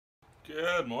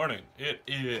Good morning. It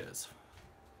is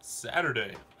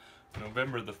Saturday,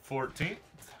 November the 14th.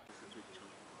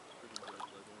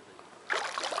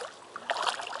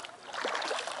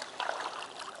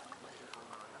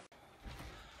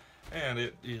 And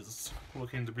it is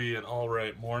looking to be an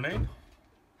alright morning.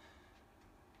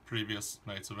 Previous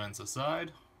night's events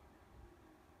aside.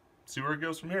 See where it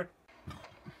goes from here.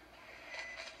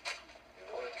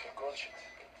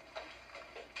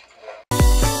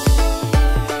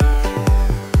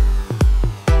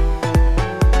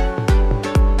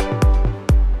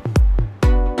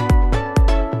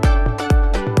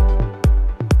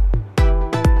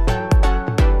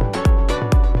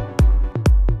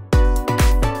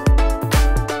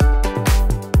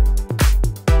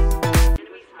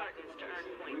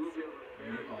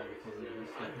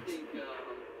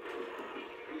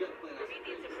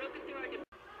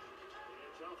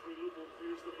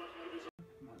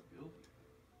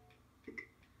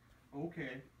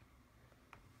 Okay.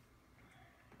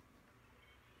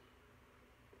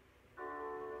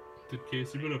 Did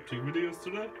Casey put up 2 videos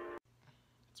today?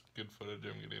 It's good footage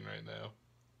I'm getting right now.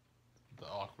 The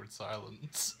awkward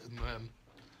silence and then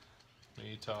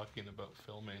me talking about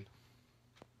filming.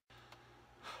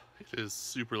 It is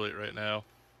super late right now.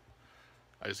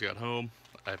 I just got home.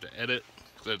 I have to edit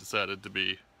because I decided to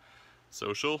be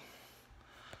social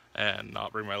and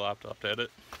not bring my laptop to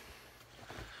edit,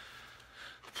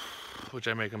 which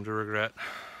I may come to regret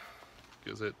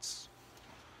because it's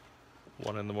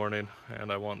 1 in the morning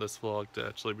and I want this vlog to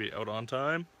actually be out on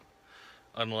time,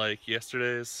 unlike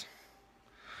yesterday's,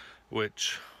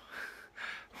 which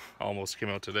almost came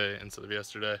out today instead of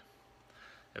yesterday.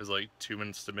 It was like 2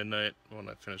 minutes to midnight when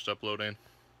I finished uploading,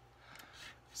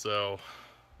 so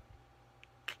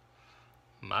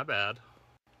my bad.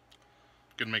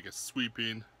 Gonna make a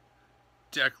sweeping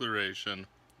declaration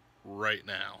right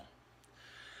now.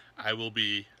 I will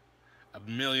be a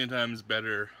million times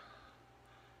better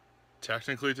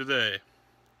technically today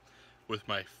with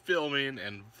my filming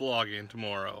and vlogging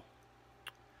tomorrow.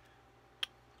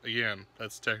 Again,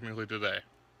 that's technically today.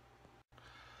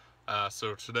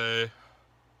 So today,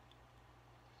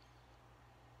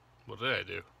 what did I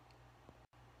do?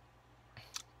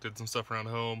 Did some stuff around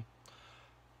home.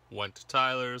 Went to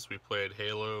Tyler's, we played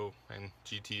Halo and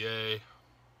GTA,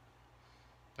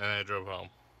 and I drove home.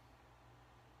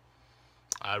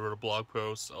 I wrote a blog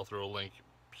post. I'll throw a link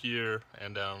here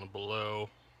and down below.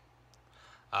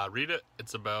 Read it.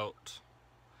 It's about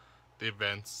the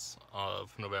events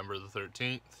of November the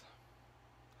 13th.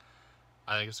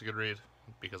 I think it's a good read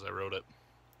because I wrote it.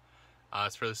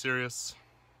 It's fairly serious.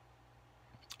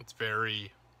 It's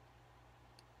very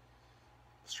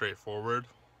straightforward.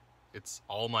 It's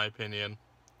all my opinion.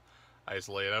 I just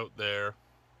lay it out there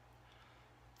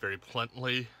very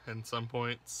bluntly in some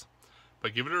points.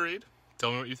 But give it a read.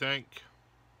 Tell me what you think.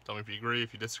 Tell me if you agree,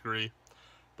 if you disagree.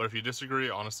 But if you disagree,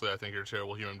 honestly, I think you're a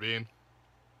terrible human being.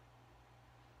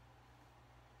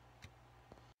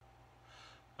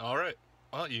 Alright,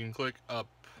 well, you can click up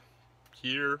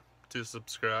here to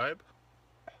subscribe.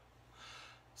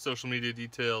 Social media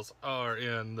details are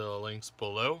in the links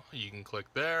below. You can click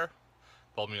there.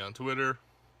 Follow me on Twitter.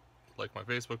 Like my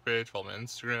Facebook page. Follow me on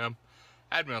Instagram.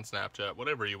 Add me on Snapchat.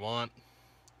 Whatever you want.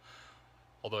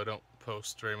 Although I don't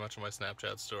post very much on my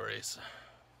Snapchat stories.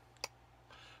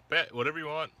 But yeah, whatever you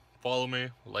want, follow me,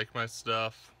 like my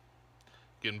stuff,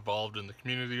 get involved in the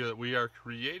community that we are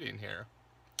creating here.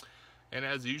 And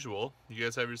as usual, you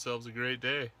guys have yourselves a great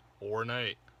day or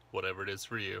night, whatever it is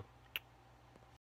for you.